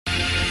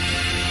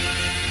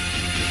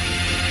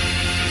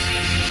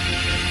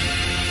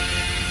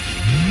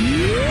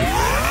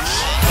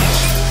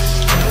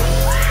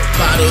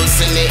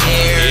bottles in the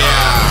air.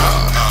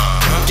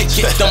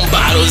 Get them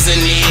bottles in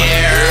the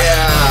air.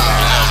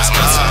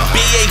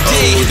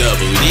 B.A.D.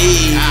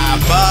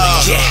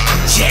 ODDBALL.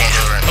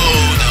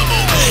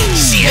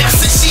 She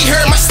said she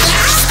heard my style.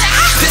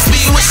 This be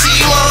what she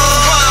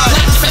want.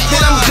 Like the fact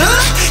that I'm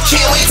good.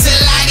 Can't wait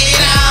till I get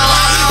out.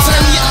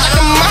 Turn me up like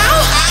a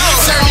mouse.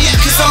 Turn me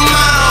up 'cause I'm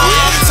out.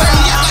 Turn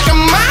me up like a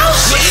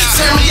mouse.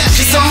 Turn me up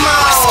 'cause I'm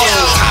out.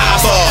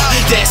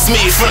 That's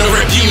me from the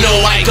rip, you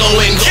know I go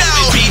and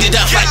beat it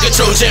up like a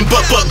Trojan,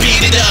 but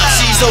beat it up.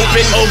 She's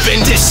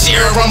open this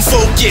year, I'm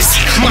focused.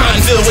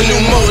 Mind filled with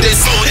new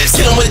motives.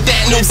 Killing with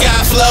that new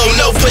guy flow,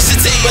 no push to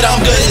take, but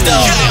I'm good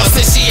though.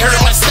 Since she heard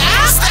my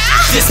style,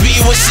 this be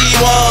what she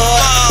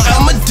want.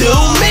 I'ma do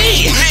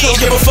me. Don't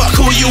give a fuck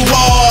who you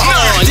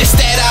are. This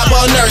that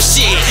eyeball nurse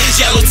shit.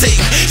 Yellow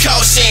tape,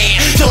 caution.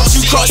 Don't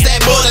you cross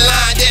that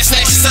borderline, that's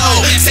next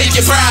soul. Take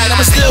your pride,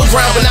 I'ma still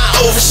grind when I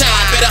overshine.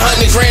 Bet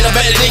 100 grand, I'm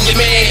better than your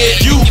man.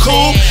 If you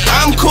cool,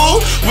 I'm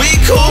cool, we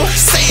cool.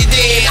 Say it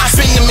then. I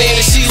been the man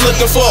that she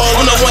looking for.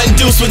 On the one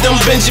deuce with them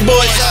Benji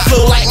boys.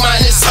 Flow like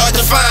mine, it's hard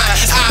to find.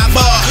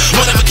 Eyeball,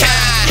 one of a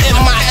kind. In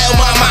my L,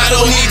 my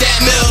motto, need that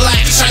mill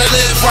life. Tryna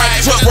live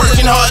right,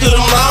 working hard through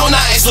them long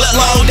nights. Let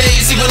long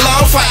days, even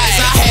long fights.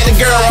 I had a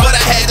girl, but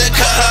I had to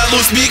cut her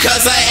loose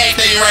because I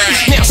acted right.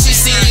 Now she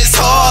see it's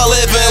hard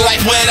living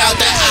life without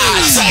the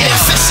eyes.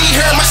 Since she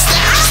heard my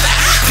style,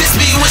 this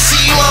be what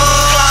she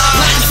want.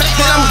 Like the fact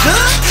that I'm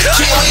good,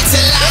 can't wait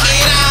till I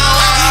get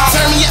out.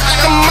 Turn me up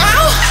like a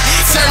mouse.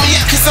 Turn me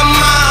up 'cause I'm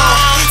out.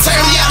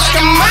 Turn me up like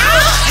a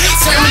mouse.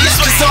 Turn me up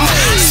 'cause I'm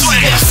out.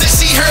 Since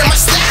she heard my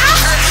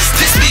style,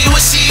 this be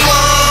what she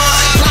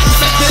want. Like the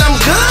fact that I'm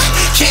good,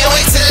 can't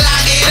wait till I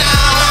get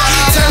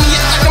out. Turn me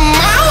up like a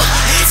mouse.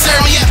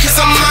 Turn me up 'cause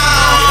I'm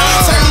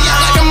out. Turn me up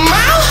like a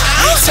mouse.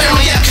 Turn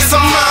me up 'cause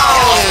I'm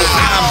out.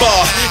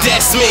 Eyeball,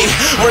 that's me.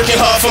 Working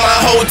hard for my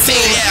whole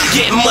team.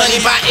 Getting money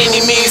by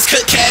any means,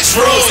 cut cash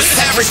rules.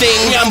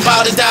 Everything, I'm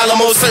about $1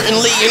 most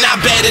certainly. And I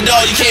bet it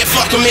all, you can't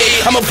fuck with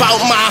me. I'm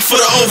about mine for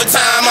the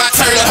overtime. I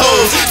turn the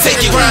hoes,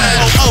 take your grind.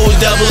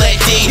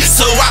 ODDBALL.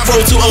 So I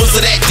roll 2 O's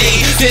of that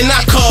D. Then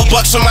I call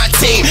Bucks from my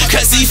team.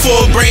 'Cause he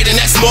full bread and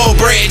that's more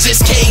bread.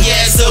 Just K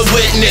as a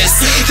witness.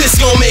 This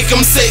gon' make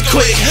them sick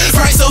quick.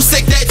 Price so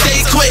sick that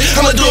they quit.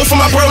 I'ma do it for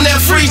my bro, now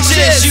free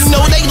chips. You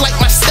know they like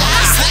my style.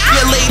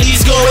 Your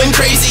ladies going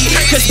crazy.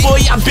 'Cause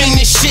boy, I've been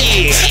this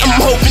shit.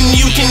 I'm hoping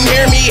you can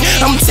hear me.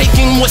 I'm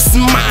taking what's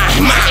mine.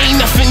 Mine ain't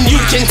nothing you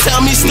can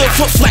tell me. Still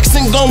foot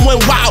flexing,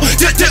 going wild.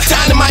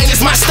 Dynamite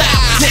is my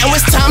style. Now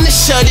it's time to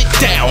shut it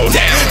down.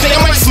 Then I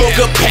might smoke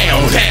a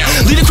pound.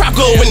 Leave the crowd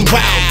going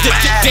wild.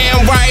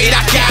 Damn right,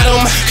 I got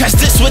them. 'Cause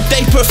this what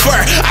they prefer.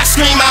 I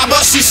scream my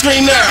boss, she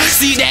scream her.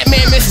 See that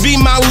man must be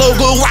my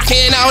logo.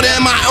 Rocking out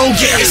in my own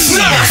gear.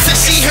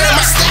 Since she heard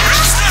my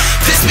style,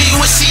 this be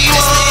what she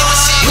want.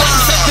 Like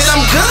the fact that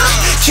I'm good,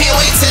 can't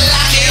wait till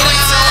I get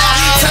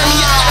out. Turn me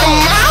up like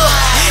a